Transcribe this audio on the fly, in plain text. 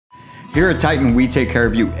Here at Titan, we take care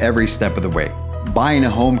of you every step of the way. Buying a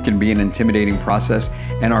home can be an intimidating process,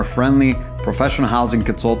 and our friendly professional housing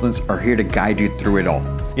consultants are here to guide you through it all.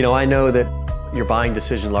 You know, I know that your buying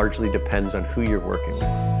decision largely depends on who you're working with.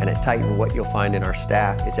 And at Titan, what you'll find in our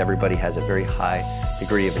staff is everybody has a very high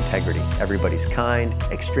degree of integrity. Everybody's kind,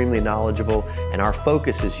 extremely knowledgeable, and our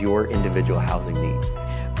focus is your individual housing needs.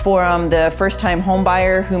 For the first-time home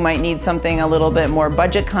buyer who might need something a little bit more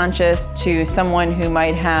budget conscious, to someone who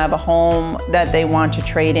might have a home that they want to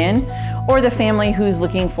trade in, or the family who's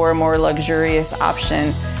looking for a more luxurious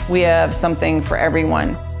option, we have something for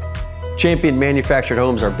everyone. Champion manufactured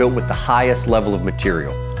homes are built with the highest level of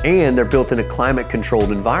material, and they're built in a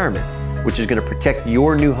climate-controlled environment, which is going to protect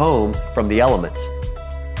your new home from the elements.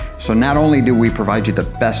 So not only do we provide you the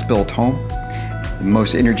best built home, the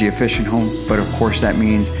most energy efficient home, but of course that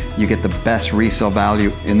means you get the best resale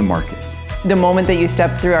value in the market. The moment that you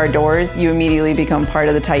step through our doors, you immediately become part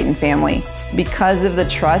of the Titan family. Because of the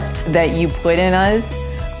trust that you put in us,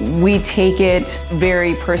 we take it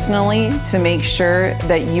very personally to make sure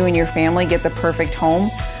that you and your family get the perfect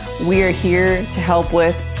home. We are here to help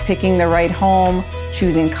with picking the right home,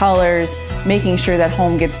 choosing colors, making sure that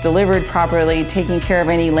home gets delivered properly, taking care of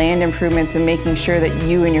any land improvements, and making sure that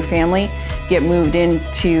you and your family get moved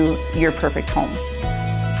into your perfect home.